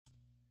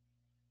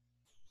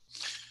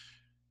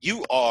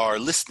You are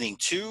listening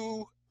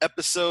to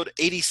episode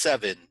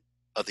 87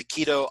 of the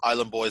Keto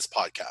Island Boys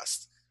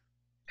podcast.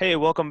 Hey,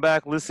 welcome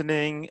back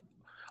listening.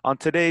 On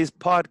today's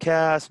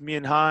podcast, me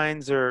and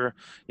Heinz are,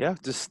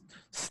 just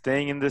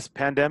staying in this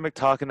pandemic,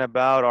 talking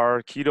about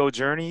our keto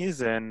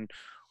journeys and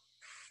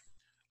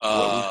what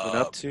we've been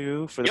Uh, up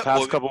to for the yep, past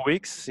well, couple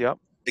weeks. Yep.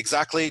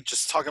 exactly.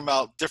 Just talking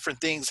about different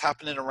things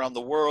happening around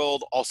the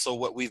world, also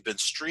what we've been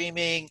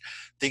streaming,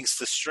 things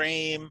to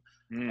stream.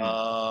 Mm.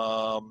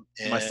 My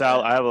And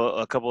salad, I have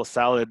a couple of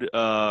salad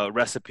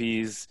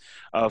recipes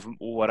of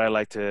what I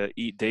like to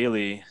eat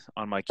daily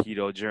on my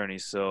keto journey.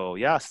 So,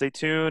 yeah, stay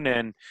tuned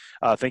and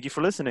thank you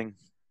for listening.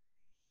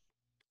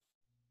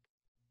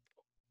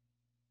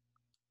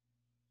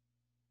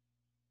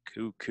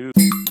 Cool, cool.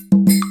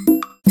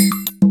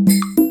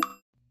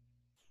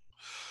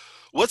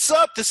 what's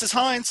up? This is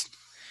Heinz.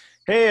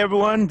 Hey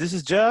everyone, this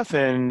is Jeff,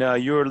 and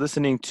you're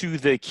listening to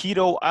the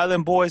Keto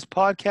Island Boys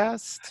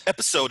podcast.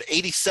 Episode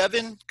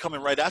 87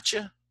 coming right at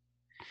you.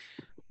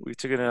 We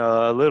took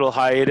a little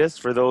hiatus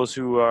for those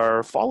who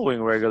are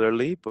following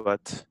regularly,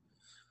 but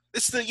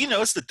It's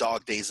the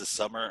dog days of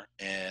summer,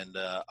 and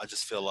I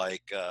just feel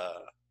like,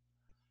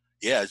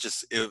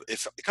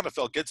 it kind of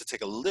felt good to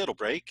take a little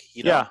break,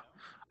 yeah,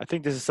 I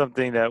think this is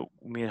something that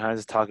me and Heinz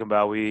is talking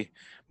about. We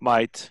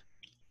might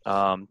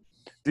um,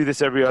 do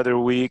this every other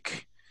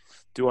week,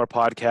 do our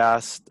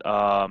podcast.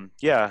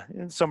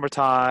 In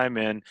summertime,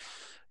 and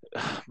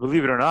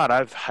believe it or not,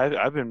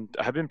 I've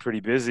been pretty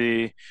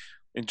busy,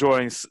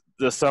 enjoying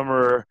the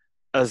summer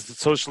as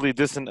socially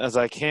distant as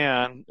I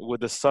can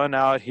with the sun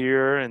out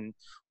here. And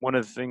one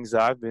of the things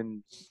that I've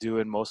been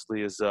doing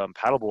mostly is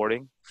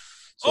paddleboarding.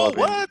 So Oh,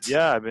 what?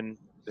 I've been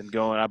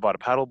going. I bought a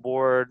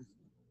paddleboard,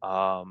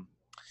 um,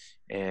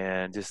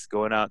 and just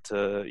going out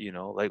to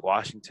Lake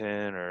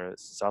Washington or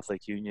South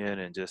Lake Union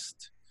and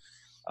just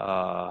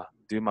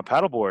doing my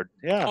paddleboard.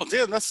 Yeah, Oh,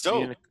 damn, that's me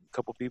dope. and a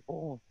couple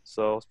people.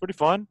 So it's pretty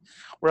fun.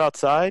 We're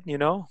outside.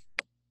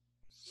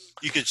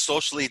 You could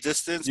socially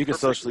distance You can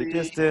socially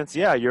perfectly. distance.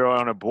 Yeah, you're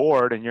on a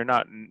board and you're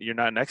not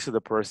next to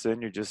the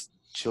person. You're just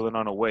chilling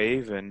on a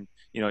wave, and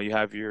you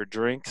have your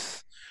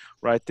drinks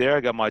right there.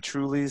 I got my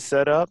Trulies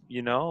set up,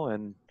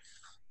 and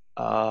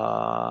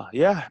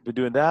yeah, been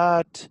doing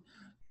that.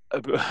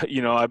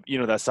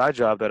 That side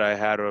job that I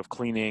had of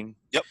cleaning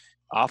Yep.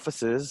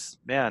 offices.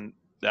 Man,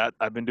 that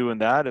I've been doing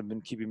that. Have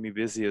been keeping me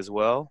busy as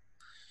well.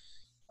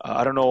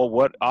 I don't know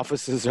what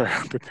offices are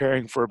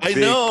preparing for I big.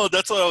 know.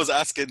 That's what I was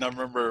asking. I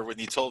remember when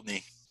you told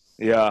me.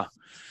 Yeah.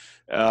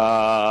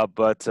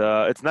 But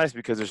it's nice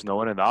because there's no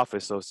one in the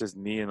office, so it's just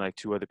me and like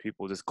two other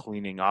people just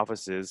cleaning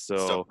offices.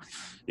 That's dope. So,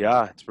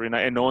 yeah, it's pretty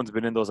nice. And no one's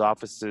been in those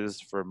offices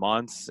for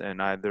months, and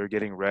they're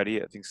getting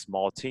ready. I think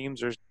small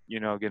teams are,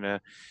 gonna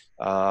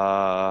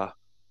uh,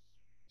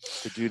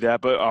 to do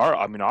that. But our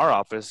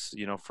office,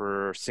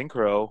 for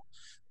Synchro,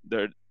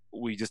 there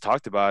we just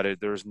talked about it.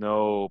 There's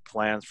no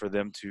plans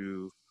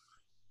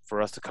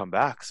for us to come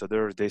back. So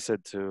they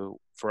said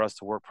for us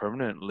to work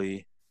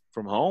permanently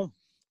from home.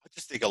 I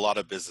just think a lot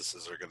of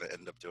businesses are going to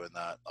end up doing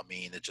that. I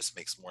mean, it just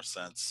makes more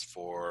sense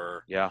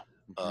for Yeah.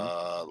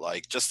 Hmm.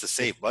 like just to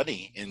save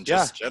money in Yeah.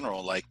 just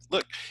general. Like,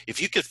 look,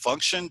 if you could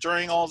function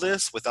during all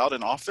this without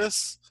an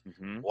office,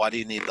 Hmm. why do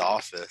you need the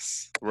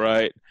office?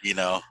 Right.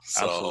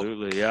 So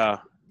Absolutely. Yeah.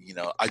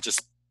 I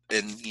just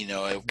and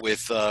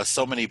with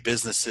so many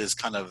businesses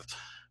kind of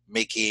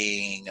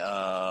making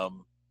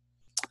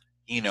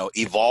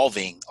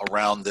evolving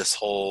around this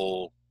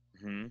whole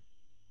Hmm.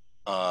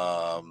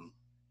 um,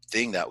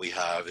 thing that we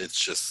have. It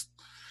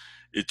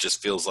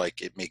just feels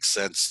like it makes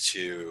sense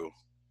to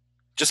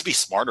just be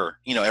smarter.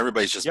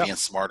 Everybody's just Yeah. being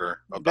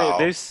smarter They about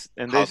they've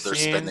and how they've they're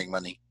seen, spending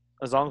money.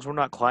 as long as we're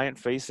not client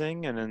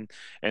facing, and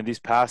these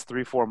past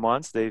 3-4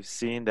 months, they've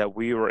seen that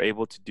we were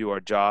able to do our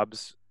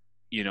jobs,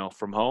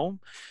 from home.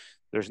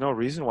 There's no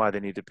reason why they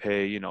need to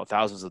pay,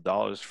 thousands of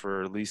dollars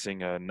for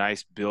leasing a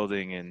nice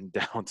building in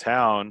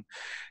downtown.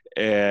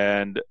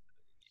 And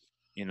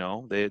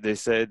they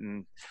said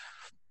in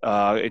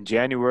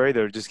January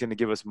they're just going to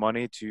give us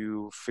money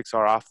to fix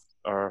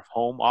our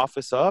home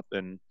office up,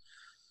 and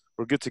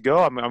we're good to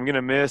go. I'm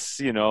gonna miss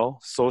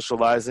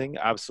socializing,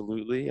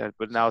 absolutely,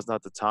 but now is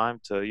not the time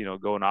to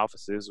go in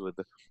offices with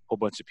a whole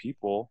bunch of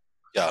people.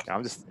 Yeah,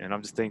 I'm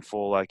just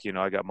thankful, like,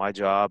 I got my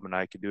job and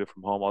I can do it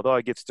from home. Although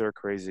I get stir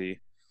crazy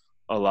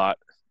a lot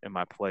in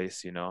my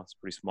place, it's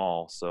pretty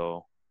small,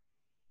 so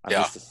I yeah.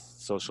 miss the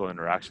social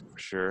interaction for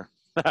sure.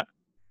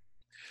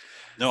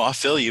 No, I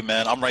feel you,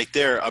 man. I'm right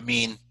there. I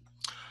mean,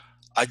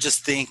 I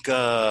just think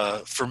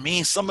for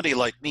me, somebody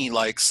like me,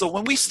 like so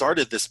when we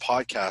started this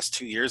podcast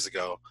 2 years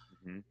ago,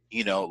 Hmm.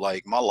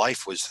 like my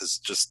life has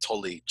just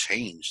totally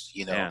changed.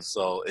 Man.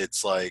 So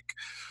it's like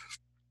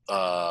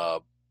uh,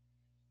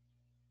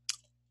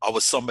 I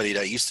was somebody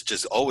that used to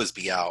just always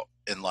be out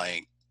and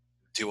like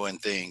doing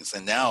things,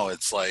 and now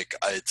it's like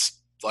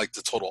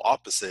the total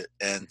opposite.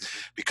 And Hmm.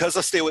 because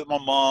I stay with my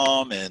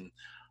mom and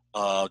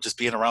just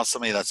being around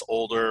somebody that's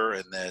older,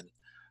 and then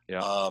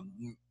Yeah.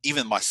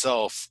 even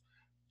myself,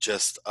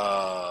 just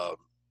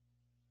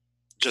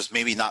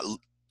maybe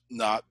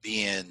not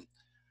being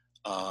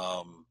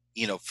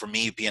For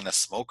me being a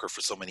smoker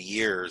for so many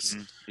years,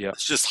 Yeah.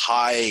 it's just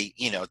high,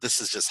 this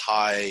is just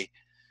high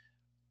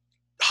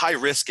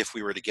risk if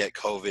we were to get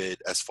COVID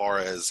as far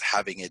as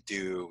having it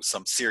do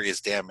some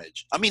serious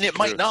damage. I mean, it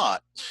might True.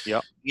 not,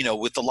 Yeah.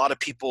 with a lot of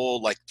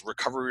people, like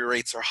recovery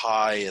rates are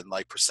high and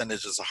like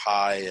percentages are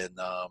high. And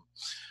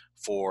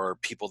for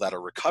people that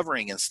are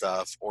recovering and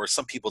stuff, or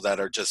some people that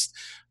are just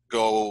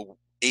go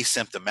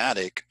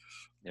asymptomatic,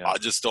 Yeah. I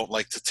just don't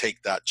like to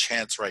take that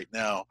chance right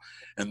now.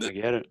 And I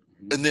get it.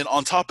 and then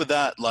on top of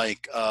that,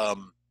 like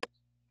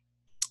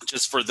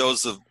just for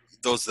those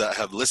that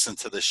have listened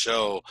to the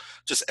show,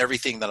 just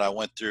everything that I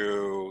went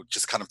through,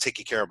 just kind of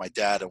taking care of my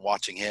dad and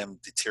watching him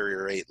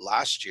deteriorate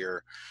last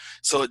year.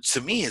 So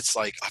to me, it's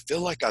like I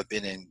feel like I've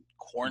been in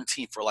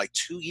quarantine for like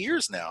 2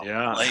 years now.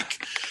 Yeah.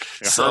 Like,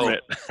 A so,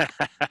 hermit.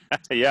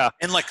 Yeah.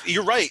 and like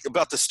you're right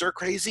about the stir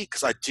crazy,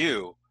 because I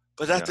do,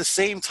 but at Yeah. the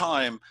same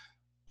time,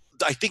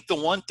 I think the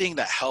one thing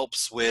that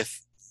helps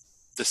with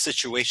the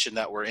situation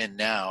that we're in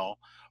now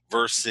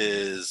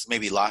versus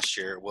maybe last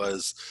year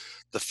was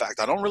the fact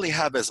I don't really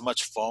have as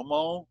much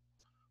FOMO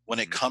when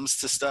it Mhm. comes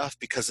to stuff,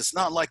 because it's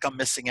not like I'm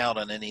missing out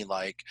on any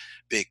like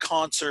big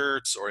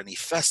concerts or any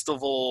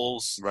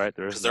festivals, Right.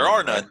 There is because there none.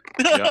 are Right.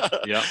 none. Yeah.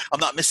 Yeah. I'm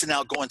not missing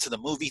out going to the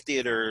movie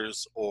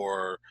theaters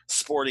or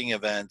sporting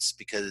events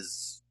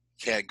because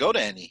you can't go to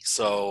any.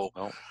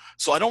 No.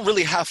 So I don't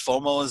really have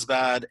FOMO as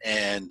bad.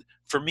 And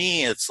for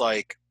me, it's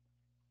like,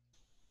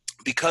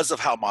 because of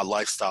how my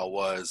lifestyle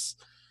was,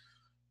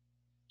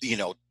 you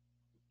know,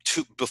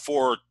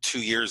 before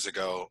 2 years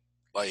ago,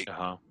 like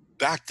Uh-huh.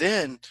 back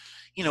then,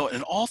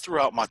 and all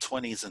throughout my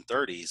 20s and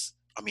 30s,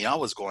 I mean, I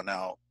was going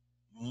out,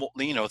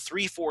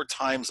 3, 4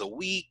 times a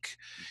week,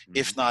 Hmm.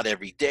 if not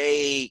every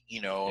day,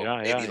 Yeah.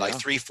 Yeah. maybe like Yeah.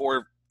 3,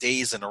 4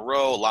 days in a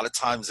row. A lot of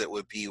times it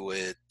would be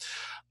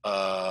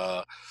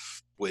uh,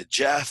 with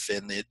Jeff,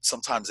 and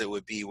sometimes it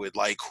would be with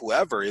like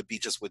whoever. It'd be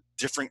just with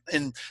different,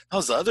 and that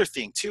was the other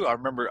thing too. I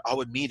remember I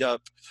would meet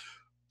up,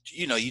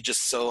 you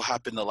just so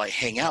happen to like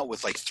hang out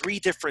with like 3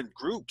 different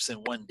groups in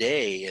one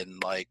day.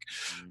 And like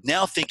Mhm.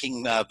 now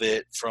thinking of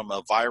it from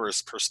a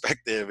virus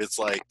perspective, it's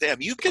like,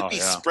 damn, you could Oh be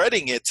yeah.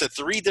 spreading it to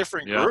 3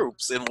 different Yeah.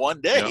 groups in one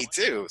Yeah. day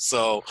too.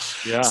 So,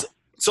 Yeah. so,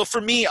 so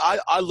for me,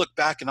 I look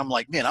back and I'm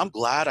like, man, I'm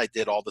glad I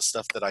did all the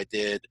stuff that I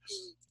did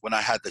when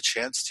I had the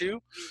chance to.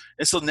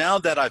 And so now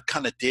that I've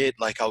kind of did,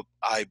 like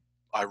I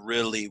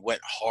really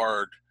went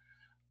hard,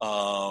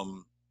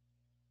 um,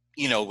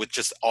 with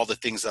just all the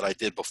things that I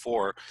did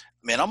before,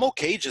 man, I'm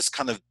okay just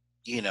kind of,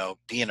 being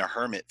a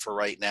hermit for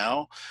right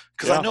now,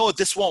 because I Yeah. know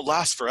this won't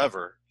last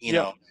forever.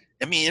 Yep.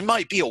 I mean, it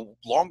might be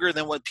longer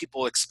than what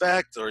people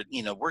expect, or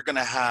we're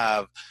gonna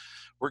have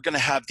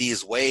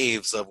these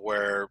waves of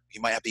where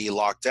you might have to be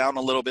locked down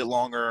a little bit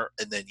longer,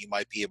 and then you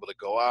might be able to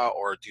go out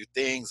or do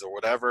things or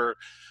whatever.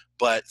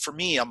 But for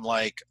me, I'm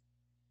like,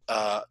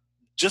 uh,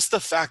 just the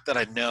fact that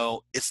I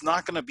know it's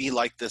not going to be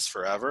like this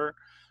forever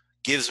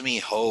gives me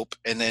hope,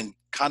 and then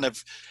kind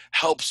of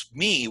helps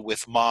me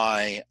with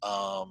my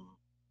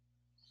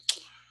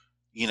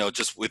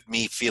just with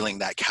me feeling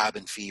that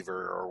cabin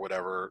fever or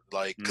whatever,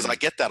 like, because I Mm.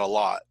 get that a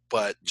lot.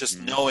 But just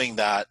Hmm. knowing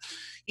that,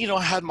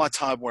 I had my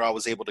time where I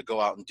was able to go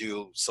out and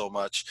do so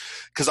much.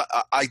 Because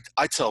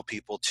I tell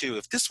people too,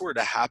 if this were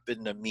to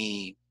happen to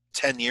me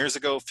 10 years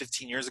ago,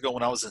 15 years ago,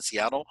 when I was in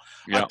Seattle,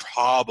 Yeah. I'd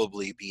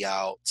probably be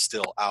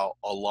still out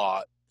a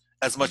lot,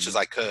 as much as Hmm.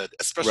 I could,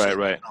 especially Right. in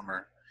the Right.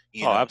 summer,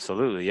 Oh,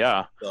 absolutely.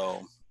 Yeah.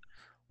 so.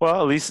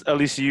 Well, at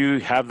least you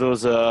have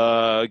those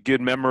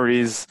good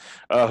memories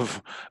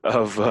of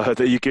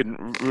that you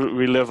can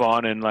relive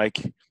on, and like,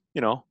 you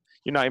know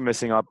you're not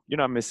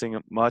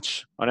missing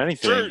much on Sure,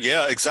 anything.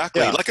 yeah,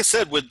 exactly. Yeah. Like I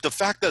said, with the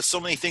fact that so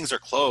many things are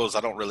closed,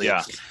 I don't really,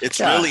 Yeah. it's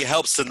Yeah. really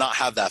helps to not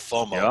have that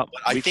FOMO. Yep.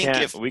 But I think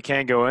if We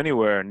can't go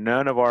anywhere.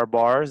 None of our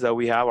bars that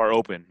we have are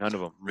open. None of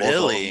them. Most all of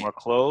them really, are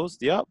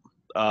closed. Yep.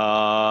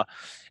 Uh,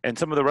 and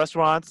some of the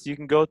restaurants you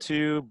can go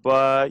to,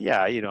 but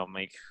yeah,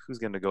 like, who's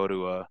gonna go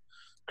to a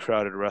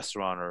crowded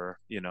restaurant? Or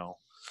yeah,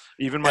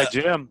 even my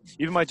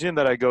gym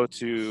that I go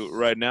to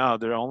right now,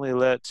 they only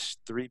let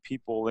 3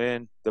 people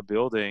in the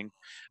building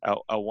at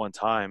one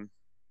time.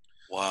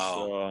 wow,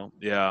 So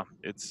yeah,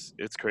 it's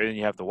crazy. And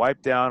you have to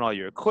wipe down all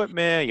your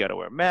equipment. You got to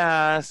wear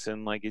masks,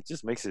 and like, it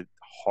just makes it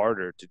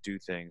harder to do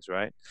things,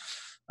 right?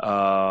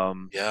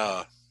 Um,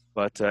 yeah,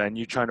 but and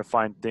you're trying to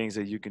find things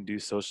that you can do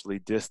socially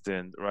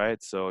distant,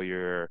 right? So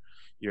you're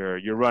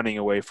running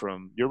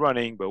you're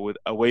running, but with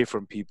away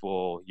from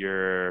people.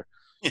 yeah,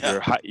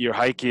 You're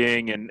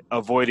hiking and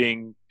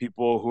avoiding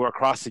people who are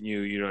crossing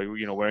you.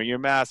 Wearing your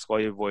mask while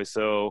you avoid.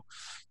 So,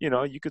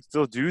 you could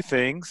still do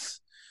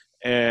things,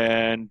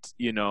 and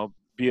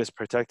be as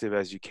protective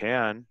as you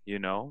can.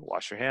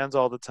 Wash your hands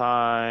all the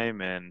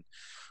time. And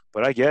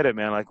but I get it,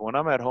 man. Like, when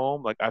I'm at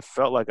home, like, I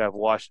felt like I've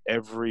watched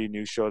every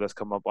new show that's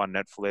come up on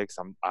Netflix.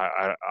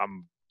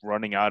 I'm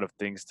running out of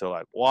things to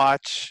like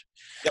watch.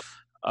 yep,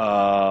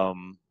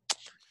 Um,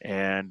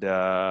 and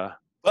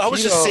But I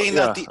was just Keto, saying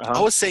that yeah, I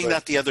was saying but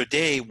that the other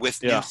day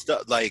with new yeah,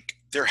 stuff. Like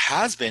there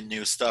has been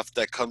new stuff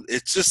that comes.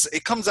 It's just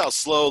it comes out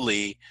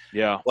slowly,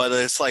 yeah, but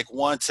it's like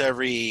once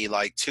every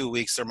like 2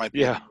 weeks there might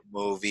be a yeah. new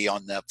movie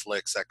on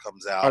Netflix that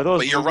comes Are out. those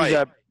But you're movies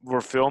right. that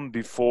were filmed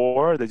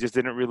before they just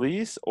didn't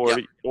release, Yeah,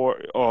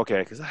 or oh, okay?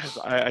 Because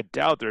I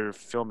doubt they're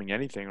filming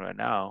anything right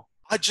now.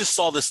 I just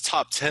saw this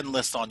top 10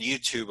 list on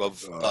YouTube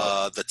of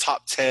Uh, the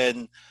top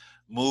 10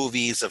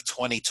 movies of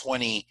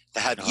 2020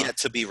 that have uh yet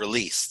to be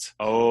released.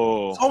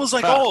 Oh, So I was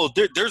like, oh,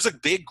 there's a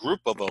big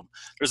group of them.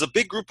 There's a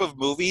big group of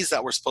movies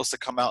that were supposed to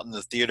come out in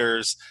the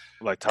theaters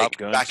like like Top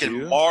Gun back in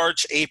too.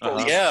 March, April. Uh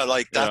huh. Yeah,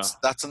 like Yeah.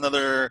 that's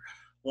another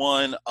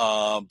one.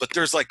 But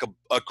there's like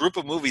a group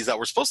of movies that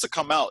were supposed to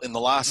come out in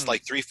the last Mm.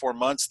 like 3-4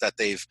 months that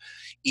they've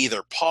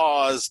either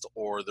paused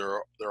or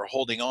they're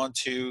holding on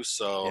to.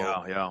 So,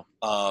 Yeah.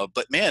 Yeah.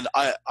 but man,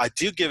 I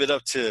do give it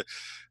up to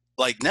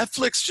like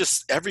Netflix.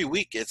 Just every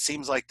week, it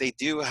seems like they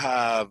do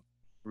have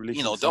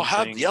Releasing they'll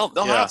have something. yeah,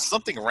 they'll have Yeah.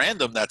 something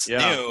random that's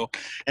Yeah. new,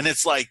 and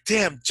it's like,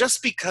 damn,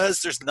 just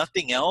because there's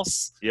nothing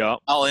else, Yeah.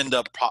 I'll end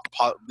up Right.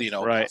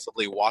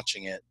 possibly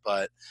watching it.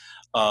 But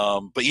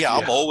yeah,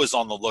 I'm Yeah. always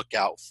on the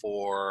lookout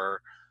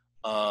for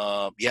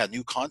yeah,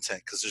 new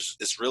content because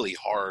it's really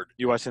hard.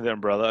 You watching the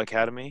Umbrella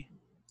Academy?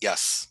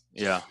 Yes,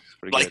 Yeah, it's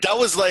pretty like good. that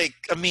was like,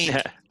 I mean,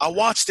 I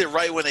watched it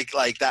right when it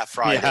like that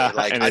Friday. Yeah,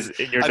 Like and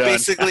you're I done.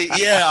 basically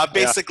yeah, I Yeah.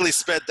 basically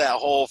spent that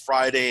whole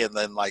Friday and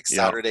then like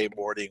Yeah. Saturday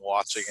morning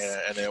watching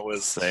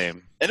it,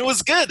 Same. and it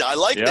was good. I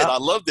liked it. Yeah. I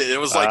loved it. It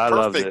was like I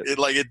loved perfect.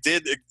 it.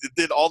 It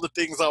did all the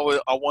things I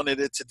wanted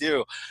it to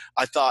do.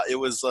 I thought it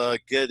was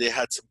good. It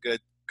had some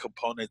good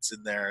components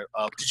in there.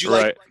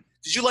 Right.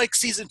 Did you like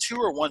season 2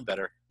 or 1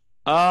 better?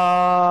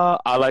 Uh,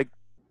 I like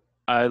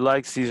I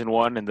like season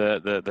one and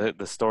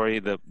the story,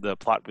 the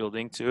plot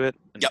building to it,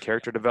 and the Yep.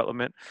 character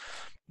development.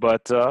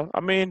 But I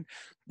mean,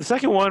 the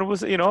second one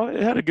was, it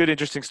had a good,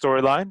 interesting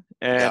storyline,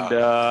 and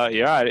Yeah.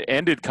 yeah, it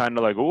ended kind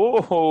of like,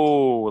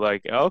 whoa,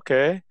 like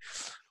okay,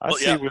 I Well,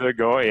 see yeah. where they're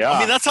going. I Yeah,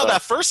 mean, that's how but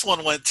that first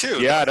one went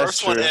too. yeah, That that's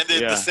first one true. ended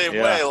the Yeah, same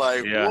yeah, way.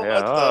 Like, yeah, yeah.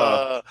 what Oh,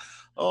 the?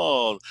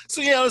 Oh,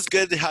 so yeah, it was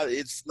good to have.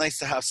 It's nice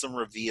to have some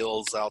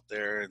reveals out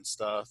there and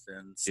stuff,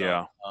 and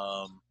yeah.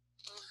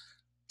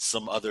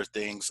 some other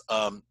things.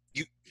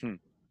 You Hmm.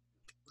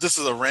 This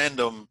is a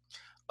random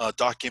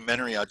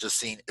documentary I just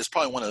seen. It's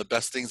probably one of the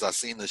best things I've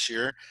seen this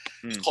year.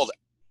 It's Hmm. called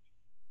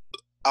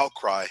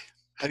Outcry.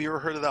 Have you ever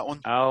heard of that one?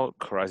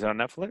 Outcry, is it on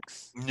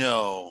Netflix?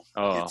 No,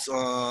 Oh, it's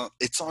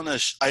on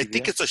I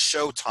think it's a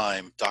CBS.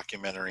 Showtime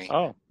documentary,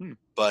 Oh,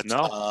 but no.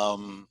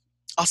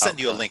 I'll send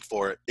you a Outcry. link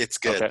for it. It's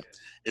good. Okay.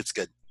 It's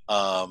good.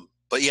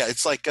 But yeah,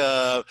 it's like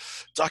a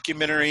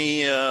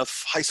documentary of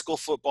high school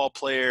football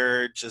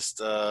player, just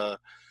a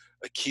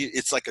cute.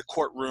 It's like a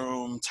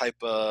courtroom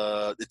type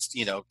of. It's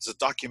a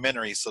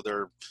documentary, so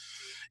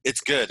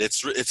it's good.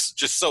 It's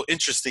just so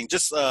interesting.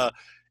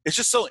 It's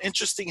just so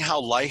interesting how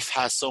life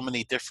has so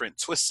many different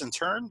twists and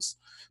turns.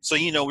 So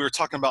we were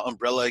talking about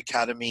Umbrella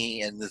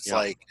Academy, and it's Yeah.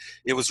 like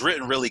it was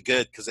written really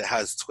good because it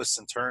has twists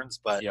and turns.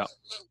 But Yeah.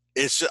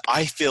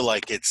 I feel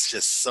like it's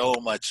just so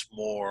much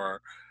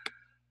more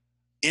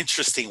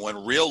interesting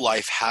when real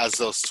life has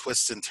those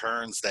twists and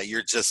turns that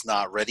you're just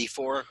not ready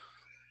for.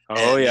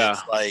 Oh, And yeah.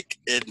 it's like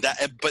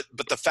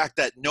but the fact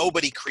that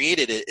nobody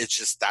created it, it's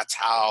just that's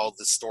how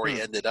the story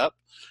Hmm. ended up.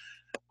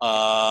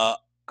 Uh,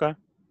 Okay.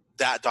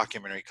 that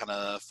documentary kind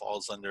of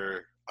falls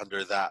under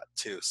that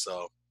too,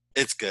 so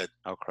it's good.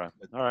 Outcry.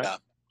 All right. Yeah.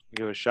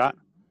 Give it a shot.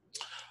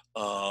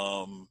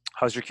 Um,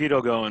 How's your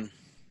keto going?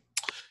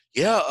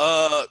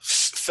 yeah.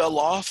 Fell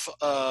off.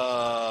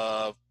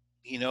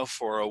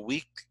 For a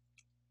week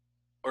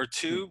or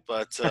two,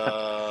 but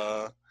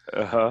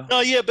Uh-huh. no,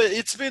 yeah, but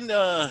it's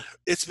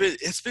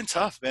been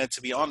tough, man.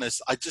 To be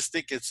honest, I just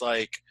think it's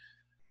like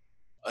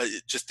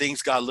just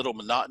things got a little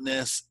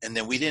monotonous, and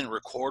then we didn't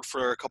record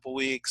for a couple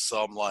weeks.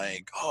 So I'm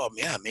like, oh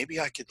yeah, maybe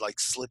I could like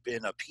slip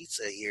in a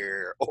pizza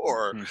here,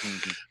 or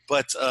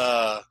but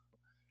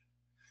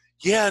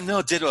yeah,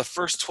 no, did a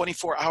first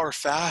 24-hour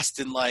fast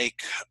in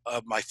like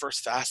my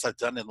first fast I've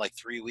done in like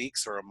 3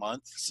 weeks or a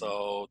month,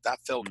 so that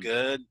felt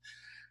good.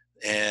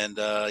 And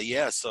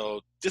yeah,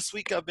 so this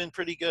week I've been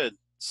pretty good.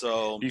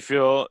 So You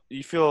feel do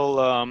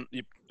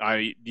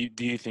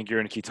you think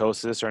you're in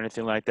ketosis or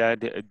anything like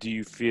that? Do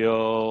you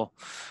feel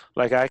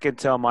like I can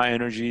tell my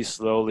energy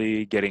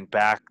slowly getting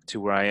back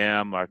to where I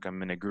am, like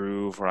I'm in a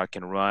groove where I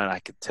can run? I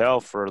could tell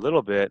for a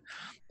little bit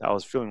I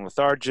was feeling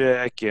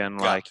lethargic and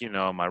yeah, like,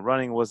 my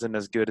running wasn't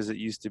as good as it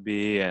used to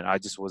be, and I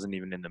just wasn't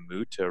even in the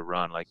mood to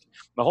run. Like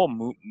my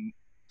whole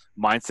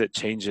mindset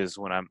changes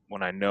when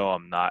I know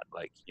I'm not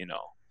like,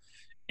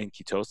 in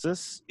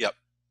ketosis. yep.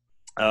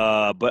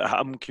 But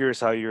I'm curious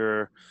how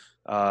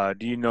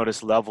do you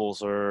notice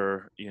levels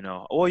or,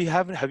 well,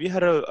 have you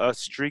had a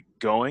streak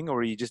going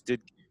or you just did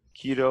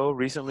keto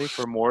recently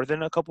for more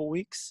than a couple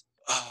weeks?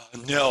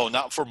 No,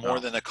 not for more No.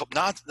 than a couple.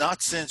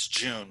 Not since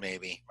June,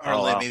 maybe, or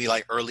Oh, wow. maybe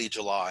like early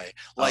July.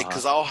 Like, Uh-huh.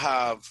 cause I'll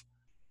have,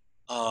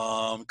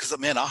 cause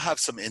man, I'll have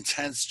some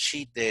intense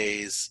cheat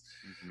days.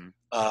 Hmm.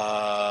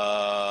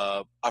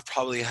 I've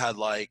probably had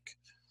like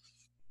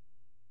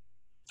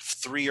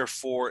 3 or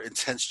 4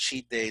 intense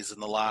cheat days in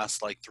the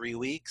last like 3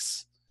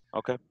 weeks.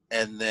 Okay.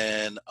 And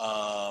then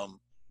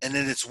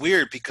it's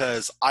weird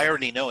because I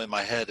already know in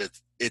my head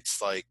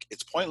it's like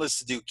it's pointless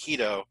to do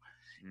keto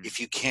Mm.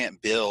 if you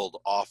can't build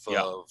off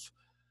Yeah, of,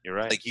 you're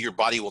right. like, your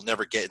body will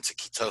never get into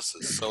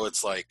ketosis. So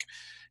it's like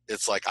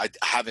I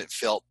haven't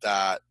felt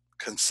that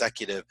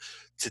consecutive.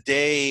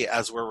 Today,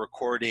 as we're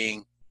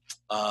recording,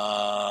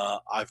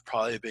 I've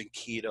probably been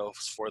keto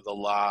for the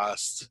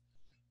last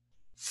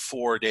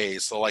 4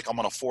 days. So like I'm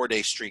on a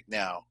 4-day streak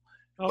now,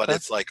 but Okay.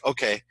 it's like,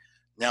 okay,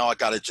 now I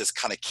got to just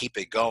kind of keep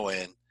it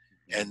going.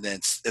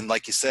 Mhm. And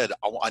like you said,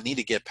 I need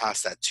to get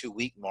past that 2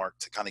 week mark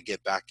to kind of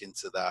get back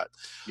into that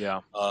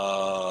Yeah.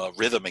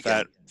 rhythm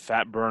again.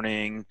 Fat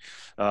burning,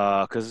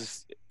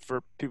 because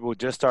for people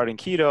just starting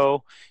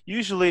keto,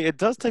 usually it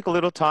does take a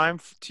little time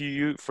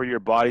for your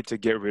body to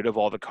get rid of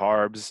all the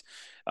carbs.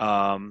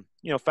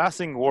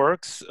 Fasting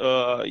works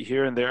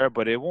here and there,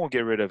 but it won't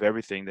get rid of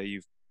everything that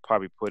you've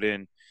probably put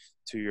in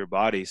to your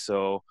body.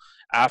 So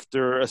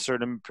after a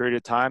certain period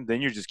of time,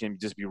 then you're just going to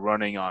just be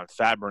running on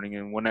fat burning.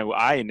 And when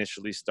I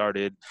initially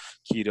started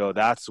keto,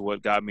 that's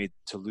what got me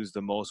to lose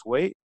the most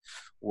weight,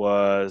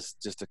 was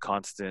just a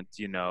constant,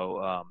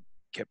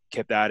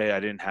 kept at it. I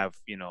didn't have,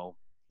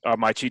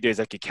 my cheat days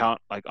I could count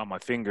like on my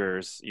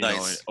fingers,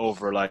 Nice.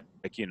 over a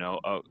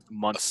A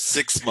month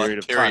 6 month period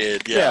of time.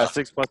 period. Yeah, a Yeah.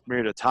 6 month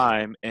period of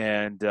time.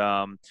 And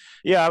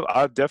yeah,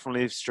 I've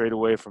definitely strayed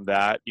away from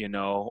that,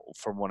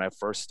 from when I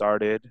first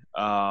started.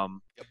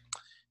 Yep.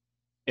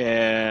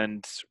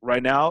 And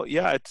right now,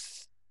 yeah,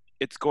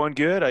 it's going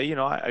good.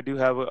 I do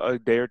have a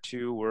day or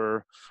two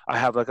where I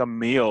have like a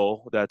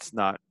meal that's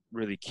not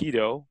really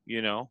keto,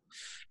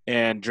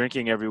 and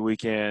drinking every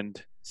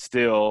weekend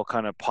still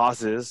kind of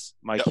pauses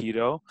my Yep.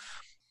 keto.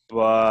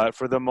 But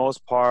for the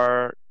most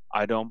part,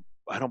 I don't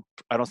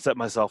set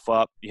myself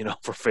up,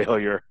 for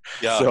failure.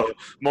 Yeah. So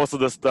most of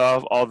the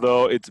stuff,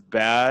 although it's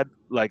bad,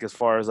 like as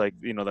far as like,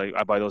 like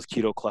I buy those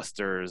keto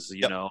clusters,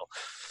 Yep.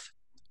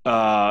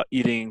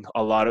 eating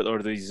a lot of,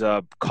 or these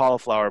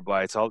cauliflower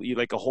bites. I'll eat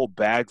like a whole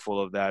bag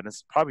full of that. And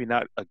it's probably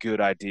not a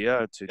good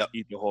idea to Yep.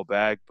 eat the whole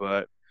bag,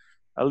 but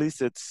at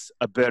least it's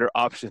a better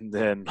option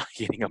than like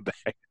eating a bag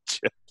of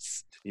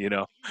chips. You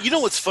know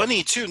what's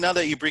funny too, now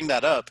that you bring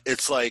that up,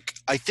 it's like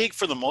I think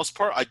for the most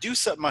part I do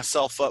set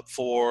myself up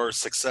for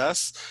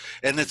success.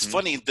 And it's Hmm.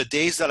 funny, the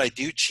days that I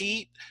do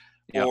cheat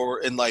Yeah.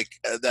 or in like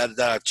that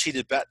I've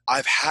cheated bet,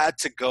 I've had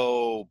to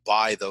go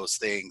buy those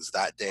things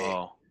that day.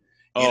 Oh.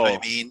 You know what I Oh.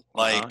 mean?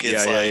 Uh-huh. Like Yeah,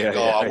 it's yeah, like, yeah,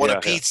 oh, yeah, I want a yeah, yeah.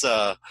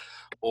 pizza,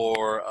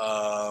 or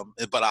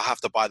but I have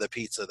to buy the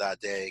pizza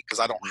that day because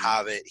I don't Hmm.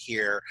 have it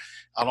here.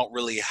 I don't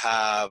really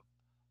have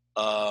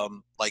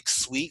like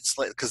sweets,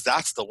 like, because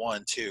that's the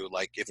one too,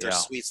 like if there's Yeah.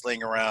 sweets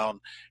laying around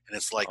and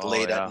it's like Oh,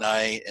 late at yeah.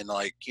 night and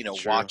like True.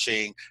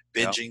 watching,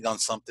 Yeah. binging on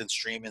something,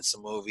 streaming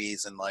some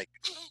movies, and like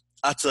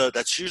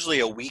that's usually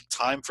a weak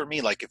time for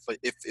me. Like if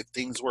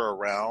things were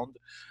around,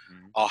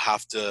 Mhm.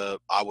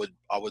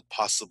 I would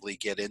possibly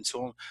get into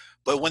them.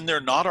 But when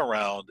they're not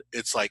around,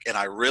 it's like, and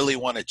I really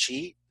want to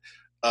cheat,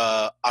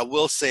 I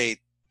will say,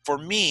 for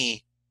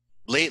me,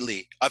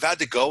 lately I've had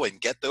to go and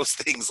get those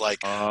things. Like,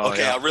 Oh,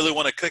 okay, yeah. I really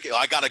want to cook it,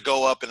 I got to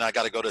go up and I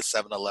got to go to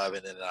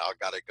 7-Eleven and I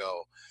got to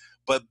go.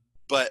 But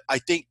I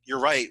think you're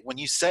right, when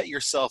you set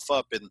yourself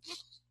up and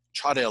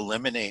try to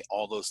eliminate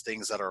all those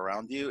things that are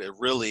around you, it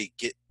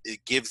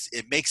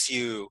makes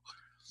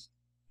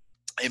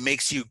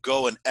you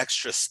go an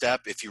extra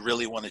step if you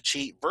really want to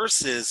cheat,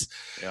 versus,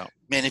 Yeah.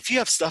 man, if you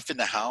have stuff in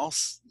the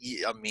house,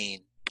 I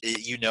mean,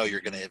 you're going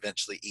Mhm. to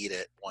eventually eat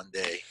it one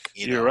day,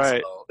 You're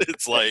right. so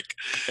it's like,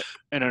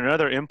 And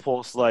another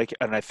impulse, like,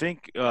 and I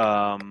think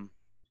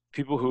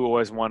people who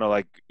always want to,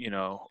 like,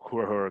 who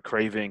are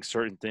craving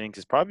certain things,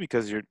 is probably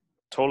because you're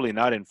totally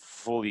not in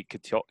fully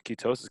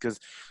ketosis. Because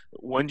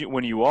when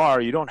you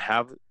are, you don't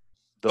have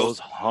those those,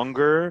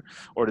 hunger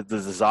or the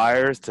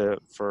desires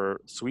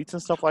for sweets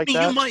and stuff I like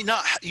mean, you that. might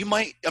not, you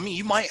might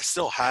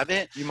still have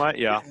it, You might, but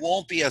yeah. it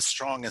won't be as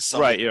strong as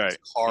Right, somebody you're that's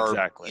right. carb,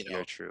 Exactly.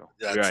 You're true.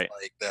 You're that's right.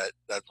 like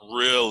that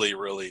really,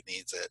 really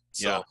needs it.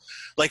 Yeah. So,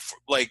 like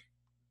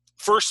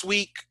first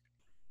week,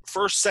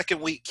 second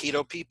week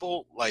keto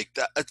people, like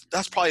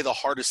that's probably the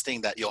hardest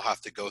thing that you'll have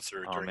to go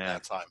through Oh during man,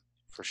 that time.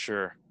 for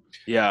sure.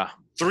 Yeah.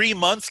 3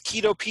 month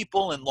keto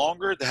people and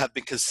longer that have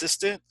been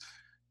consistent,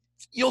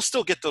 you'll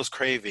still get those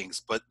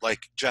cravings, but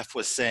like Jeff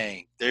was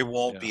saying, they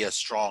won't Yeah. be as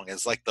strong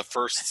as like the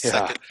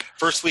Yeah.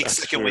 first week, That's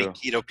second week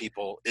true. keto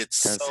people.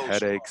 It's Tense so strong.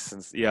 headaches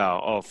and yeah,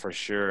 oh for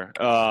sure.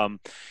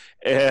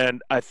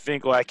 And I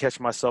think what I catch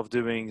myself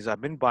doing is I've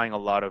been buying a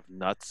lot of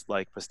nuts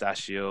like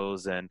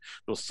pistachios and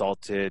those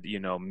salted,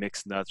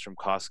 mixed nuts from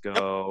Yep.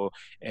 Costco,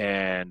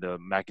 and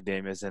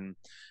macadamias, and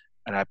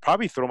I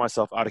probably throw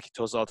myself out of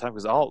ketosis all the time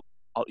because I'll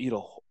eat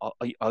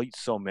I'll eat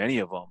so many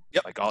of them.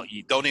 Yep. Like I'll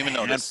eat Don't even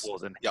notice.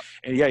 handfuls, and Yep.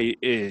 and yeah,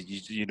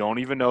 you don't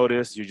even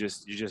notice. You're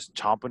just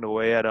chomping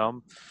away at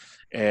them.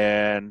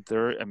 And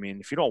I mean,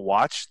 if you don't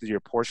watch your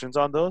portions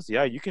on those,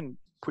 yeah, you can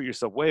put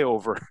yourself way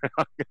over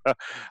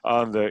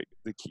on the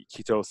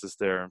ketosis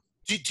there.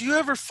 Do you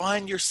ever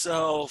find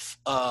yourself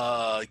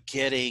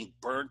getting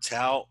burnt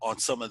out on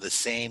some of the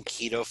same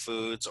keto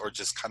foods, or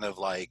just kind of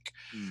like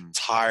Hmm.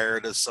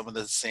 tired of some of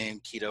the same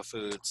keto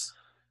foods?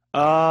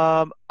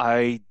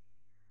 I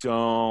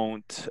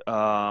don't.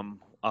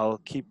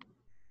 I'll keep.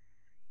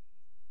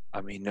 I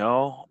mean,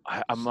 no,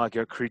 I'm like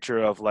a creature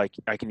of like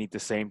I can eat the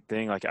same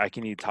thing. Like I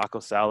can eat taco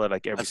salad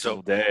like every That's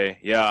dope. single day.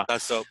 Yeah,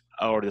 That's dope.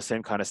 or the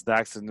same kind of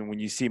snacks. And then when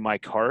you see my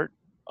cart,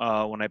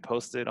 when I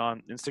post it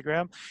on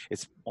Instagram,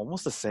 it's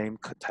almost the same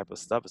type of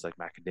stuff. It's like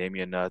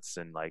macadamia nuts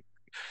and like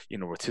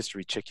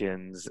rotisserie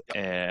chickens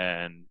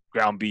and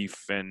ground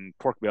beef and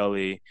pork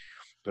belly,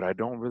 but I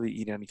don't really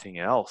eat anything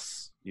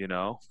else.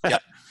 Yeah.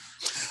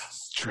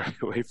 Stray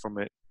away from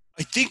it.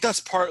 I think that's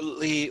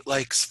partly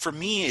like for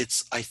me.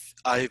 It's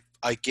I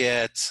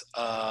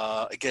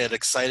get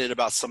excited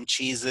about some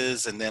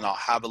cheeses, and then I'll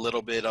have a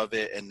little bit of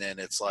it, and then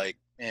it's like,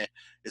 it's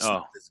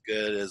not Oh, as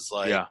good as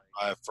like yeah.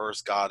 I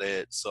first got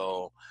it.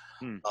 So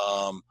Hmm.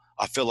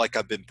 I feel like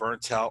I've been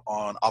burnt out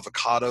on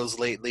avocados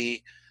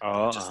lately. I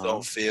Oh, just uh-huh.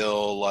 don't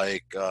feel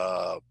like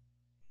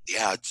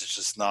yeah, it's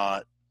just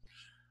not.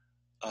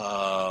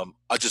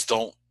 I just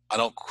don't. I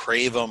don't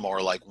crave them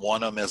or like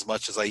want them as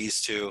much as I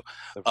used to.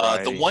 The The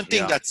variety. one thing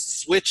Yeah.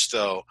 that's switched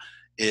though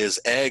is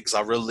eggs.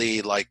 I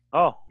really like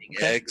Oh, eating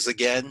okay. eggs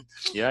again.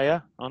 Yeah, yeah.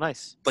 Oh,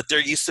 nice. But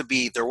there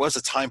was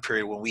a time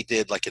period when we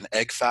did like an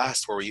egg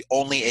fast where we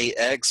only ate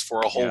eggs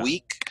for a whole Yeah.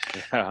 week.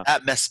 Yeah.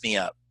 That messed me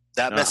up.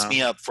 That messed Uh-huh.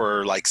 me up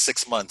for like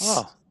 6 months.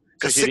 Oh, so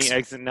Cause you're eating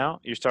six, eggs now?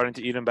 You're starting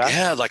to eat them back?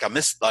 yeah, like I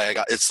missed, like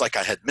it's like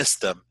I had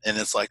missed them, and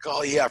it's like,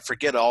 oh yeah, I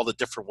forget all the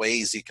different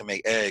ways you can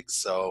make eggs.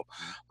 So,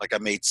 Mhm. like I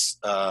made,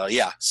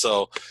 yeah,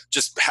 so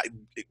just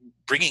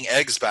bringing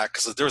eggs back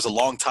because there was a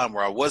long time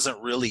where I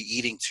wasn't really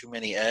eating too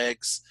many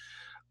eggs,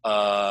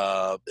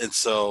 and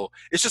so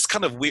it's just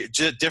kind of weird,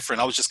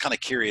 different. I was just kind of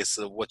curious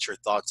of what your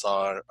thoughts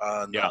are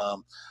on Yeah.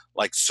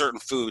 like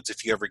certain foods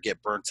if you ever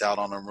get burnt out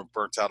on them or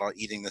burnt out on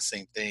eating the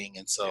same thing,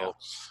 and Yeah. so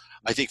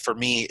I think for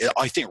me,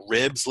 I think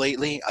ribs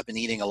lately. I've been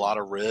eating a lot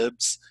of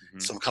ribs, Mm-hmm.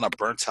 so I'm kind of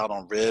burnt out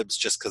on ribs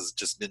just because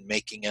just been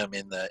making them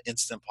in the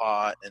instant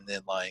pot, and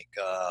then like,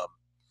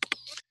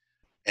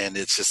 and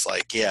it's just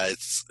like, yeah,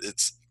 it's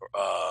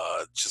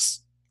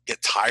just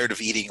get tired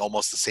of eating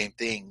almost the same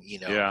thing, you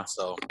know. Yeah.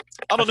 So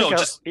I I don't think know, I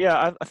just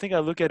yeah, I think I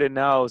look at it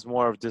now as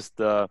more of just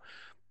to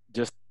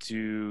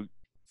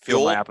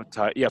fill my fuel.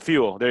 appetite. Yeah,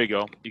 fuel. There you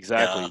go. Yeah,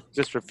 Exactly.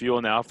 Just for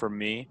fuel now for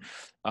me.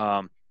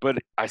 But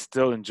I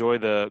still enjoy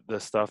the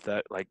stuff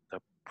that like the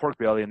pork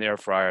belly in the air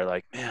fryer.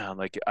 Like man,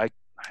 like I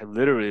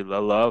literally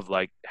love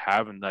like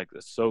having like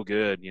it's so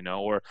good,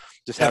 or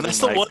just and having that's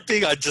the like one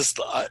thing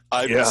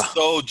I'm yeah,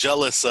 so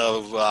jealous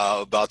of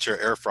about your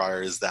air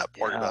fryer is that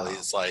pork belly. yeah.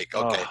 It's like,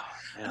 okay,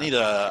 Oh man.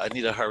 I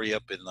need to hurry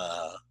up and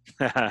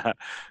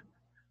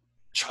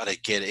try to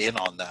get in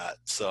on that.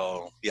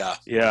 So yeah,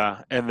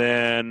 Yeah, and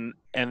then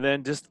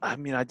just I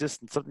mean I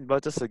just something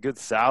about just a good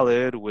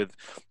salad with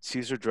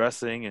Caesar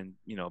dressing and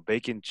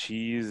bacon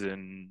cheese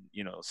and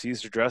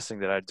Caesar dressing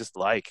that I just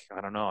like. I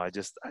don't know. I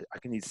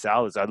can eat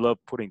salads. I love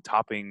putting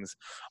toppings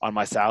on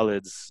my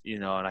salads,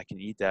 and I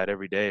can eat that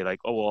every day. Like,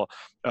 oh well,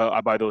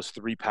 I buy those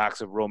 3 packs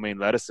of romaine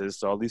lettuces,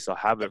 so at least I'll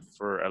have it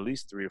for at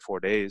least 3 or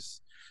 4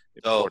 days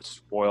before so it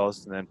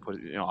spoils, and then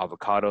put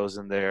avocados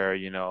in there.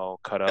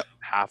 Cut yep, up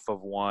half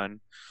of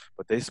one,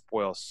 but they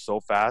spoil so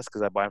fast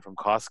because I buy them from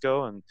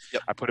Costco and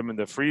yep. I put them in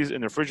the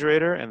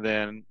refrigerator and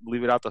then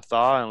leave it out to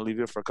thaw and leave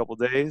it for a couple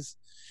days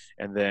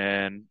and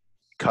then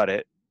cut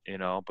it.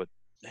 But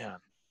man,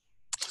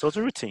 so it's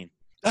a routine.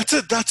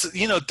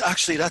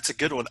 Actually that's a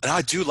good one. And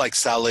I do like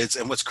salads.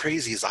 And what's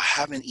crazy is I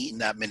haven't eaten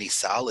that many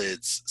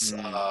salads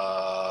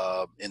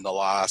Mm, in the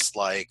last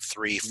like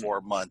three, mm, 4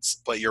 months.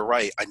 But you're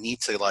right. I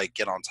need to like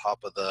get on top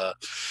of the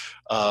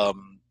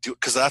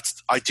because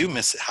I do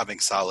miss having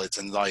salads,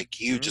 and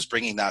like you mm, just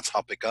bringing that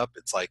topic up,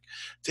 it's like,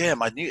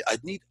 damn, I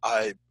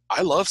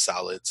love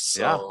salads.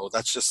 yeah. So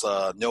that's just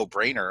a no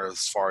brainer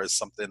as far as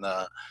something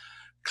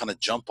kind of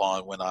jump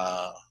on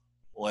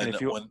And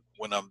if you,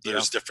 when yeah,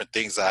 there's different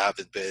things I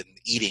haven't been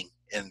eating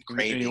and and you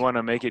craving. want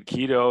to make it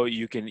keto,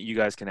 you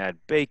guys can add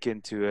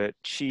bacon to it,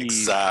 cheese, you can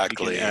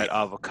Exactly. add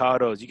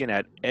avocados, you can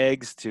add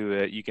eggs to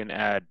it, you can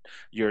add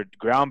your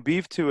ground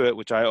beef to it,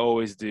 which I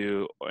always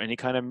do, or any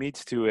kind of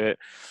meats to it.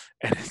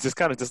 And it's just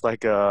kind of just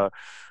like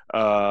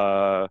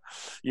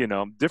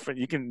different.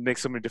 You can make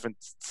so many different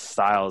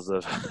styles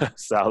of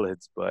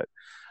salads, but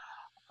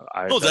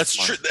I No, that's that's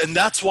my true, and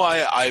that's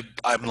why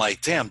I'm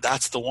like, damn,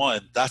 that's the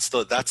one. That's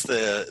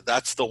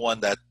the one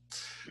that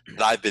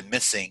I've been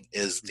missing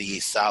is mhm. the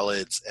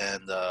salads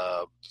and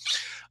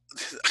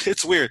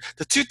it's weird.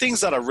 The two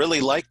things that I really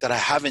like that I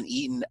haven't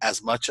eaten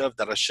as much of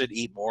that I should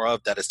eat more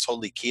of that is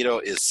totally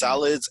keto is Mm.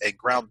 salads and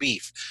ground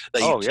beef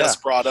that you Oh yeah,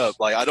 just brought up.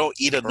 Like I don't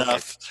eat perfect.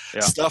 enough Yeah,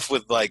 stuff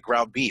with like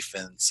ground beef,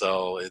 and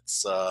so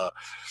it's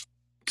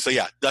so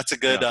yeah, that's a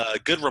yeah.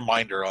 good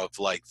reminder of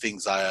like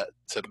things I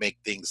to make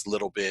things a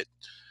little bit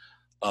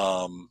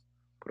um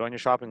Put it on your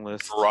shopping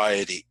list.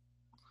 variety.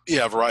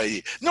 Yeah,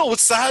 variety. No,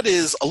 what's sad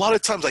is a lot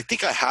of times I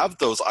think I have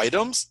those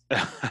items,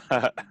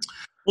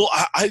 Well,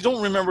 I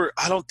don't remember.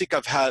 I don't think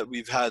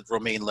we've had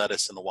romaine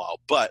lettuce in a while,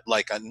 but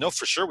like I know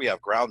for sure we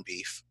have ground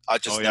beef. I Oh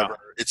just yeah. never.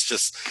 It's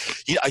just,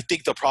 I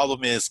think the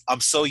problem is I'm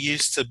so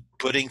used to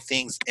putting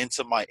things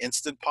into my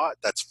instant pot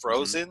that's Hmm.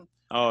 frozen,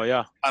 Oh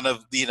yeah. kind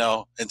of,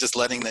 and just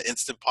letting the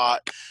instant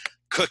pot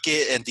cook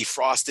it and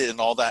defrost it and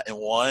all that in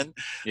one.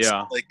 So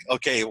Yeah. like,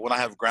 okay, when I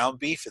have ground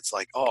beef, it's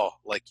like, oh,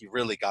 like you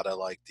really gotta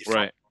like defrost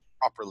Right.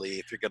 properly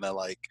if you're gonna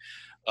like,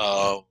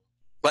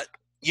 but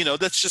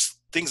that's just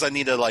things I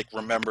need to like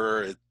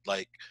remember,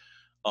 like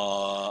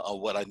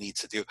what I need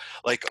to do.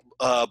 Like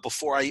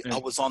before I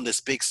And was on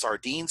this big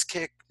sardines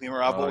kick.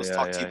 Remember I've oh always yeah,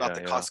 talked to you yeah, about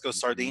yeah, the yeah. Costco Hmm.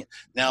 sardine.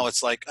 Now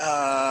it's like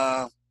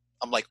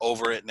I'm like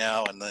over it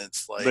now, and then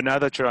it's But like, now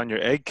that you're on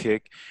your egg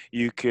kick,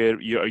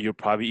 you're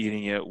probably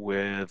eating it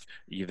with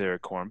either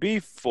corned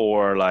beef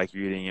or like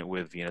you're eating it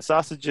with Vienna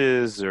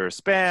sausages or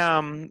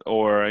spam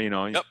or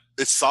yep,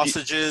 it's y-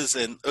 sausages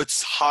and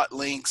it's hot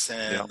links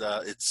yeah. and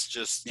it's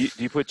just Do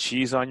you put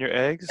cheese on your and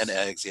eggs?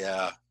 eggs.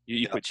 Yeah, You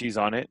yeah, put cheese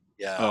on it?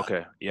 yeah.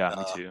 Okay. Yeah,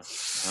 me Uh, too.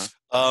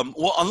 Uh-huh.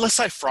 well, unless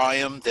I fry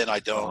them, then I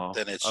don't. Oh.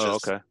 Then it's Oh,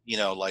 just okay.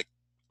 like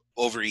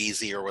over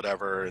easy or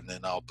whatever, and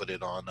then I'll put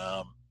it on.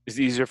 Is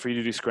it easier for you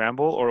to do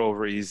scramble or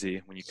over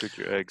easy when you cook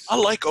your I eggs?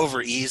 like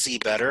over easy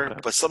better, Okay.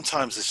 but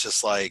sometimes it's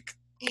just like,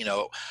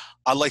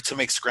 I like to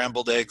make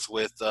scrambled eggs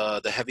with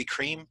the heavy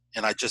cream,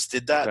 and I just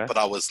did that, Okay. but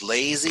I was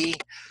lazy,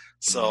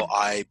 so Mm.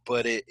 I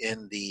put it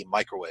in the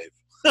microwave.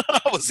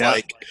 I was Now,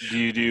 like, do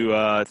you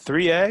do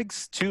 3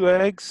 eggs, 2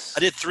 eggs, I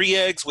did 3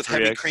 eggs with three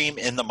heavy eggs, cream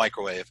in the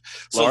microwave.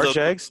 So large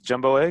eggs,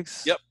 jumbo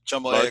eggs, yep,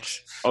 jumbo eggs.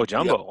 large? Oh, Yep,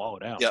 jumbo. Oh,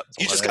 damn, yep. that's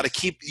a lot of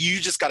eggs. You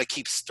just got to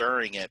keep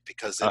stirring it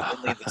because it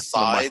only the The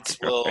sides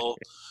microwave. will,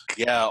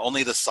 yeah,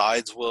 only the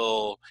sides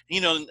will,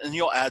 and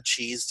you'll add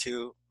cheese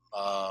too.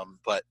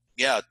 But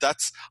yeah,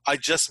 I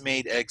just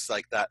made eggs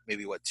like that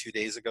maybe 2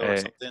 days ago or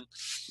Hey, something.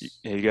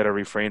 you got to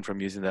refrain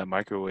from using that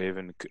microwave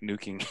and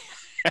nuking.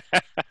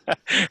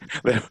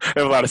 They have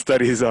a lot of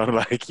studies on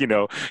like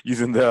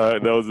using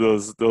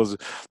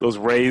those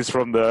rays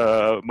from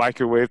the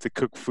microwave to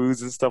cook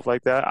foods and stuff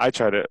like that. I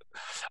try to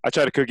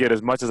cook it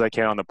as much as I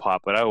can on the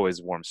pot, but I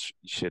always warm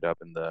shit up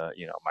in the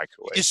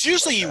microwave It's stuff like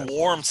usually you that.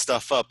 warm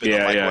stuff up in the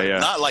Yeah, yeah, microwave, yeah,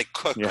 not like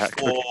cook yeah. Cook.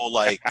 full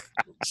like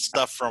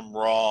stuff from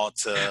raw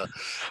to,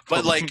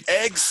 but like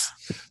eggs,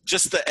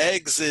 just the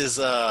eggs is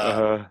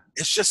Uh-huh.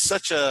 it's just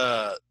such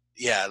a,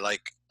 yeah,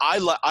 like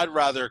I'd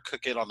rather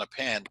cook it on a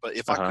pan, but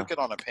if I Uh-huh. cook it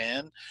on a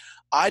pan,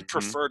 I'd Hmm.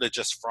 prefer to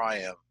just fry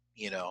them,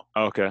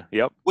 Okay.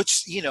 Yep.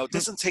 which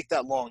doesn't take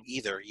that long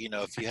either,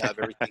 if you have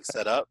everything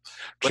set up.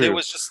 But it True.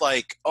 was just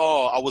like,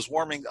 oh, I was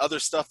warming other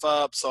stuff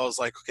up, so I was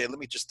like, okay, let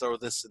me just throw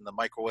this in the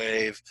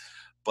microwave.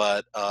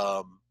 But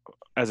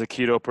As a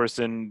keto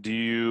person, do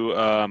you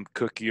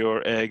cook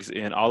your eggs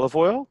in olive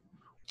oil,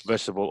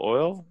 vegetable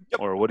oil, yep,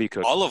 or what do you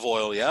cook? olive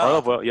oil, yeah.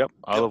 Olive oil. Yep. Yep,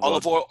 Olive oil.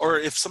 olive oil, or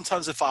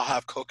if I'll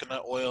have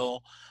coconut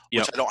oil,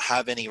 which Yep. I don't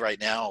have any right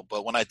now,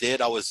 but when I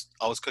did, I was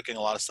cooking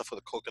a lot of stuff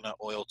with coconut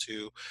oil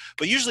too.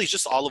 But usually it's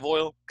just olive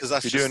oil because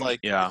If that's you're just doing, like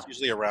yeah, it's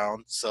usually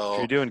around. if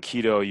you're So doing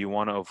keto, you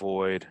want to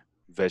avoid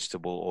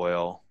vegetable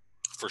oil.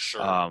 for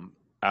sure, Um,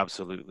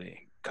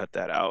 Absolutely, cut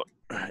that out.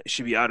 It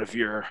should be out of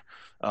your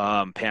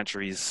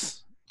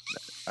pantries.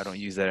 I don't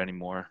use that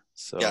anymore.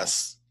 So,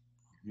 yes.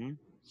 mhm.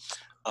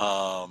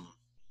 Um,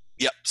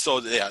 yep. So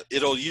yeah,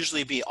 it'll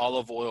usually be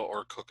olive oil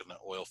or coconut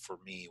oil for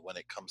me when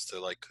it comes to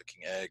like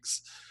cooking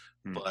eggs.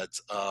 Mm. But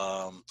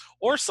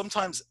or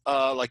sometimes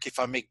like if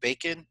I make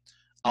bacon,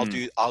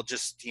 Mm. I'll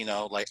just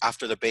like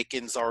after the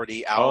bacon's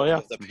already Oh out yeah.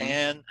 of the Hmm.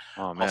 pan,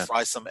 Oh I'll man.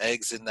 fry some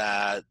eggs in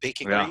that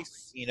bacon Yeah.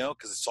 grease,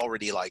 because it's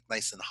already like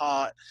nice and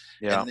hot.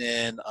 Yeah.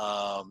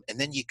 And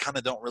then you kind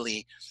of don't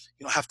really,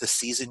 you don't have to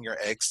season your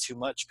eggs too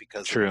much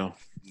because of True.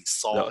 the The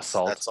salt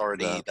salt.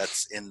 The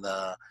that's in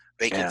the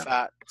bacon man.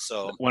 fat.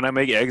 So When I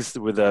make eggs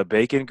with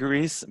bacon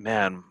grease,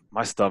 man,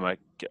 my stomach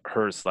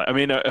hurts. Like, I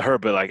mean, it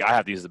hurt, but like I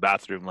have to use the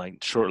bathroom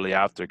like shortly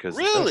after because,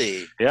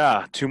 really,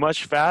 yeah, too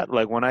much fat.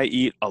 Like when I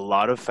eat a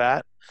lot of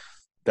fat,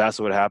 that's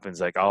what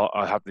happens. Like I'll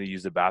have to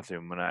use the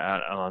bathroom when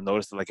I'll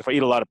notice that, like if I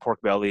eat a lot of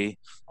pork belly,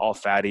 all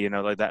fatty,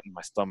 like that, in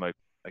my stomach,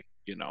 like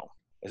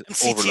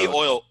is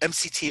overload.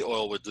 MCT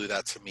oil would do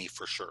that to me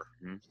for sure.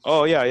 Mhm.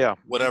 Oh yeah, yeah,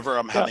 Whenever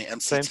I'm yeah. having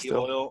Same MCT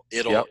still. oil,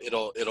 Yep.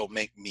 it'll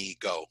make me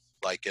go.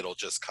 Like it'll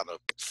just kind of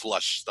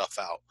flush stuff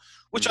out,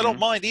 which I don't Hmm.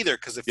 mind either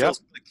because it Yep.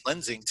 feels like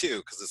cleansing too.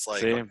 Because it's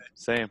like, Same. okay,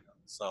 Same.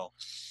 so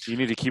You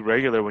need to keep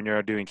regular when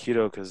you're doing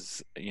keto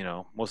because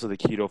most of the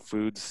keto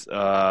foods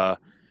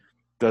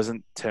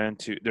doesn't tend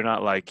to. They're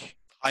not like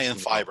high in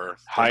fiber,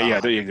 they're high. not Yeah,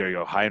 high. there you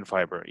go. High in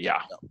fiber.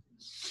 Yeah.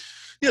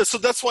 Yeah, so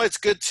that's why it's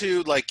good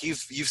to, like, you've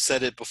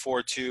said it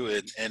before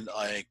too, and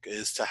like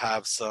is to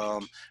have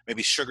some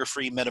maybe sugar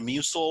free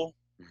Metamucil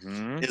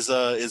Hmm. is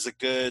a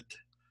good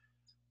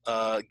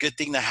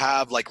thing to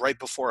have like right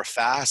before a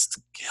fast,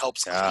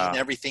 helps clean Yeah.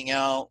 everything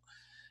out.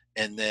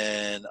 And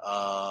then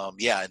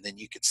yeah, and then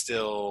you could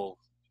still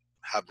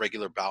have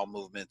regular bowel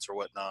movements or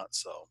whatnot.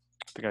 So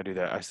I think I do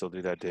that. I still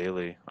do that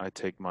daily. I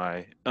take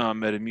my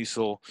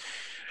Metamucil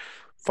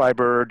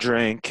fiber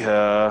drink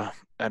at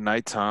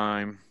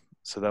nighttime,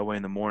 so that way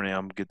in the morning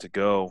I'm good to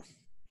go.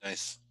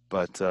 Nice.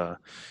 But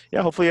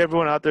yeah, hopefully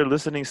everyone out there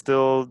listening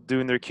still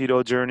doing their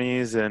keto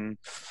journeys, and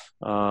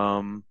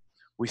um,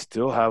 we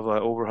still have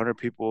over 100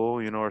 people,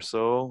 or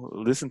so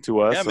listen to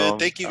us. Yeah, man. So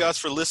Thank you guys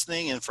for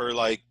listening and for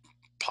like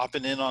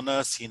popping in on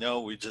us.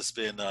 We've just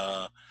been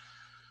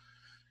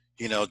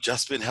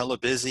just been hella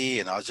busy,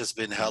 and I've just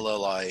been hella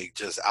like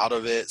just out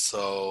of it.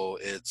 So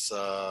it's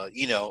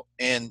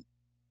and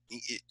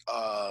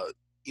uh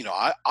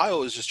I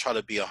always just try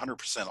to be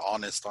 100%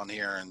 honest on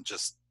here and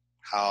just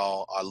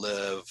how I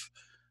live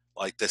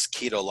like this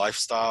keto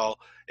lifestyle.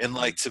 And mhm,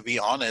 like, to be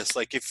honest,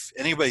 like if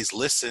anybody's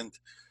listened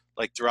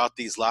like throughout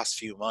these last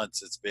few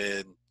months, it's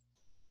been,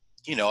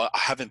 I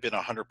haven't been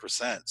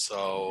 100%.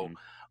 So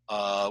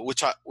mhm.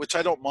 which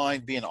I don't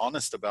mind being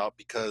honest about,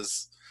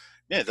 because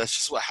yeah, that's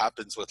just what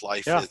happens with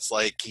life. Yeah, It's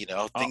like,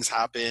 uh, things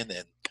happen,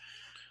 and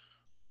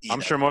you I'm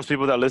know sure most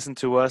people that listen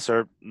to us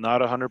are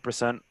not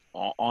 100%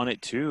 on it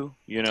too,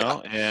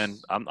 yeah. and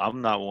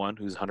I'm not one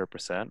who's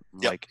 100%.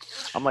 Yep.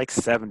 I'm like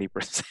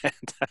 70%,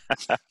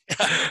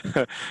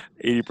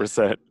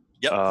 80%.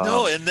 Yep.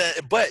 No, Um, and then,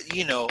 but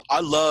I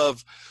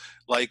love,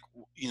 like,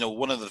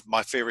 one of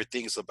my favorite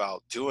things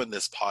about doing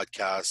this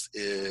podcast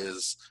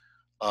is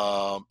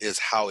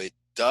how it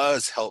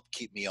does help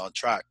keep me on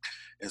track.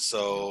 And mhm,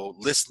 so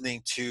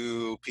listening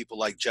to people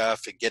like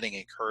Jeff and getting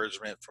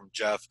encouragement from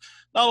Jeff,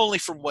 not only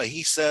from what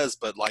he says,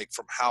 but like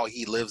from how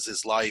he lives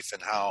his life,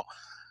 and how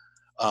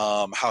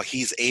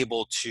he's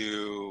able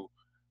to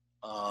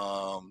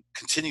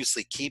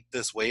continuously keep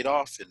this weight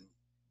off. And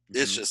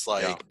it's mhm. just Yeah,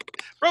 like,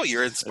 bro,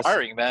 you're it's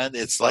inspiring, man.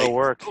 it's It's a lot of like,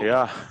 work. oh,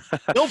 Yeah,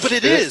 no, but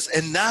it it. is.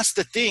 And that's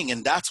the thing.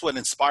 And that's what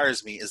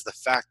inspires me, is the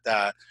fact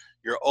that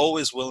you're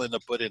always willing to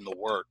put in the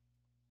work.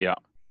 Yeah,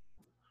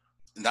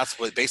 And that's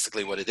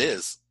basically what it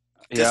is.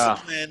 yeah,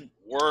 Discipline,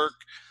 work,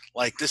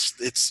 like this,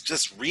 it's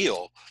just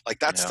real. Like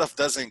that yeah, stuff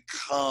doesn't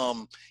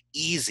come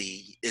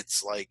easy.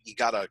 It's like you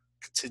got to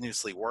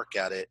continuously work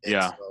at it. And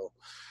yeah. so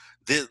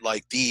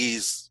like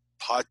these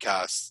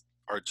podcasts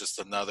are just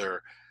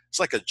another, it's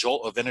like a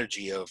jolt of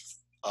energy of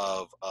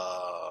uh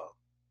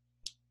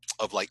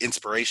of like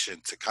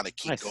inspiration to kind of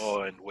keep Nice.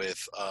 going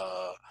with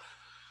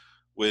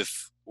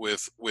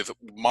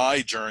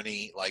my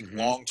journey, like Hmm.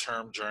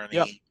 long-term Yep.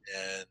 journey,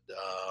 and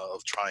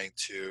of trying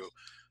to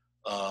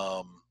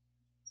um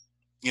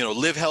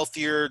live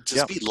healthier, just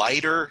Yep. be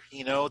lighter,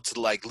 to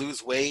like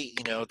lose weight.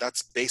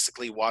 That's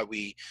basically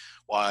why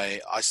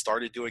I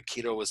started doing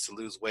keto, was to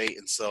lose weight.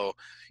 And so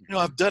Hmm.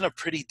 I've done a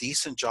pretty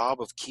decent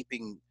job of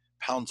keeping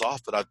pounds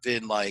off, but I've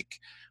been like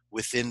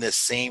within the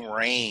same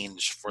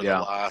range for the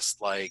Yeah.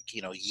 last like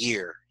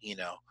year.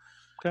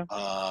 Okay.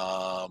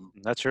 um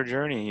That's your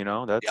journey,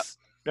 yeah. That's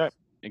yeah,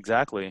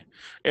 exactly.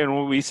 And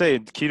when we say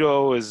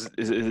keto is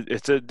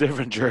it's a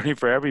different journey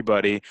for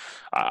everybody.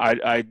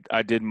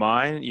 I did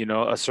mine,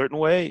 a certain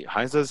way.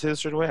 Heinz does his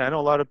certain way. I know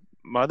a lot of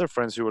my other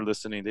friends who are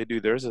listening, they do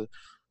theirs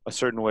a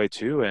certain way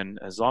too. And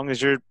as long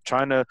as you're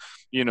trying to,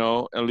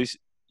 at least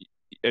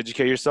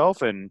educate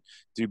yourself and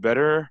do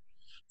better,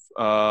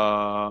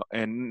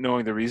 and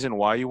knowing the reason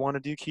why you want to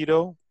do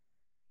keto.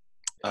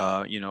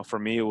 Yeah. For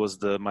me, it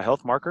was my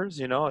health markers.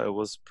 It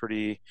was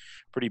pretty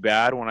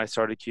bad when I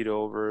started keto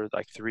over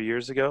like 3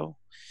 years ago,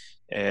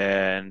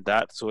 and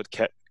that's what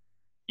kept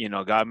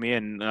got me.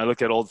 And I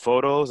look at old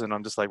photos, and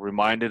I'm just like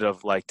reminded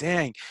of like,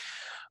 dang,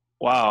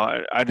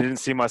 wow, I didn't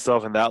see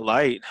myself in that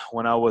light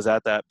when I was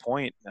at that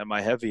point at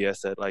my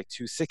heaviest at like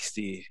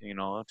 260,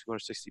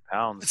 260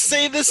 pounds, and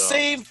Say the so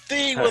same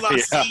thing when I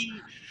yeah,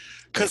 see,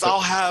 because I'll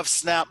have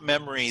snap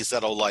memories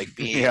that'll like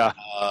be yeah.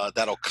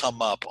 that'll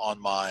come up on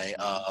my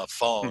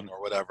phone Mhm.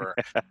 or whatever,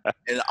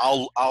 and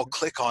I'll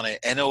click on it,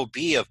 and it'll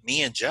be of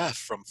me and Jeff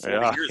from 4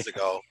 Yeah, years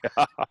ago,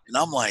 and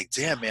I'm like,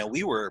 damn, man,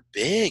 we were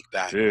big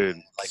back then, dude,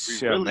 like we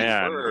yeah, really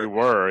man, we were.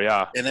 were,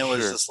 yeah, And for it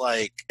was sure. just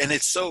like, and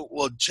it's so,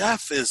 well,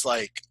 Jeff is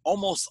like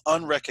almost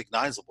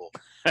unrecognizable.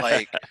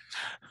 Like,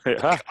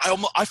 Yeah.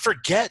 I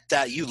forget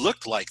that you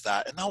looked like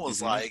that, and I was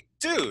Hmm. like,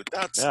 dude,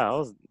 that's Yeah, I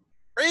was,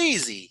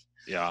 crazy.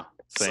 yeah,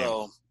 same.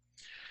 So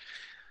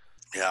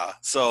yeah,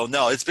 so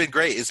no, it's been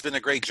great. It's been a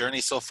great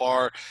journey so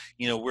far.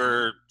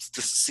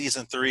 This is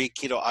season 3,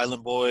 Keto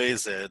Island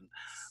Boys, and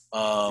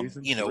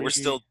Season we're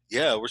 3. still,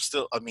 yeah, we're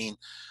still. I mean,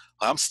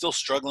 I'm still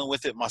struggling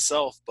with it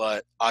myself,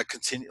 but I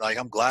continue. Like,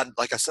 I'm glad,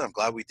 like I said, I'm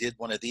glad we did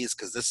one of these,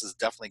 because this is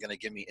definitely going to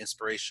give me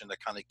inspiration to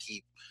kind of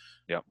keep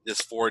Yep.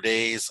 this 4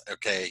 days.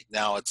 Okay,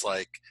 now it's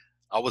like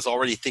I was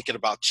already thinking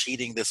about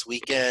cheating this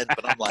weekend,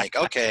 but I'm like,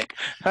 okay,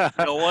 you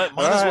know what? All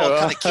Might as right. well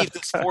kind of Well, keep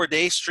this 4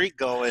 day streak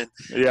going.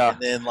 yeah. And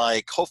then,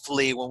 like,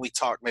 hopefully when we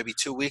talk maybe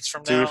 2 weeks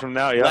from 2 weeks now, from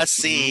now. Yep. let's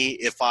Hmm. see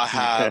if I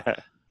have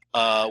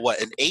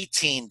an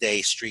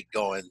 18-day streak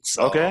going.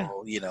 Okay.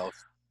 So,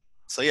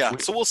 so yeah, We,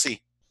 so we'll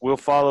see. we'll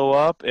follow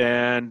up.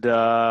 And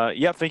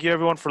yeah, thank you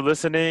everyone for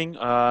listening.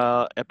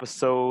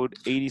 Episode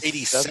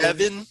 87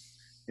 87.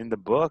 in the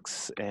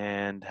books.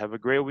 And have a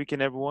great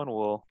weekend, everyone.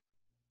 We'll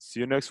see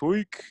you next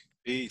week.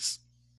 Peace.